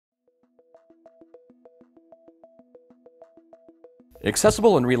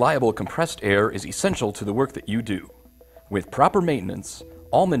Accessible and reliable compressed air is essential to the work that you do. With proper maintenance,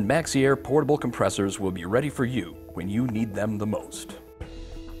 Allmand Maxi-Air portable compressors will be ready for you when you need them the most.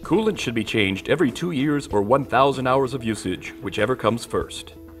 Coolant should be changed every 2 years or 1,000 hours of usage, whichever comes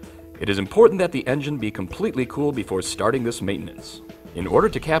first. It is important that the engine be completely cool before starting this maintenance. In order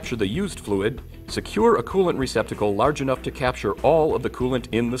to capture the used fluid, secure a coolant receptacle large enough to capture all of the coolant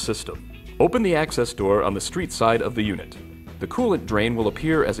in the system. Open the access door on the street side of the unit. The coolant drain will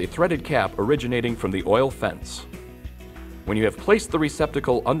appear as a threaded cap originating from the oil fence. When you have placed the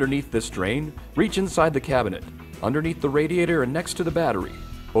receptacle underneath this drain, reach inside the cabinet, underneath the radiator and next to the battery,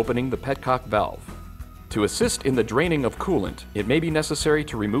 opening the petcock valve. To assist in the draining of coolant, it may be necessary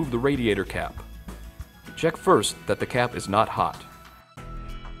to remove the radiator cap. Check first that the cap is not hot.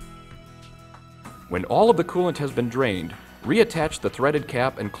 When all of the coolant has been drained, reattach the threaded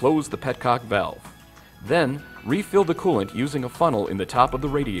cap and close the petcock valve. Then, refill the coolant using a funnel in the top of the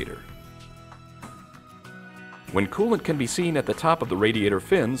radiator. When coolant can be seen at the top of the radiator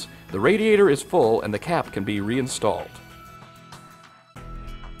fins, the radiator is full and the cap can be reinstalled.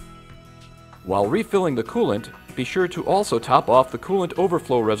 While refilling the coolant, be sure to also top off the coolant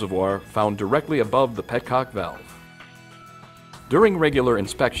overflow reservoir found directly above the petcock valve. During regular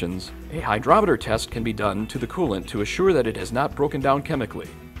inspections, a hydrometer test can be done to the coolant to assure that it has not broken down chemically.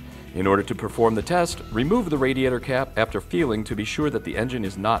 In order to perform the test, remove the radiator cap after feeling to be sure that the engine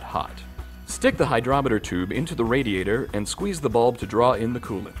is not hot. Stick the hydrometer tube into the radiator and squeeze the bulb to draw in the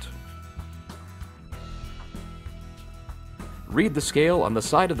coolant. Read the scale on the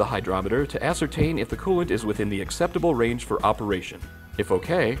side of the hydrometer to ascertain if the coolant is within the acceptable range for operation. If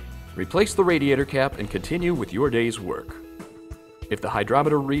okay, replace the radiator cap and continue with your day's work. If the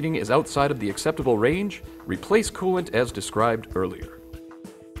hydrometer reading is outside of the acceptable range, replace coolant as described earlier.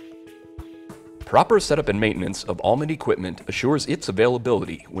 Proper setup and maintenance of Allmand equipment assures its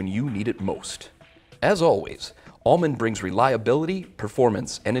availability when you need it most. As always, Allmand brings reliability,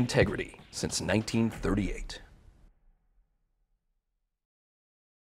 performance, and integrity since 1938.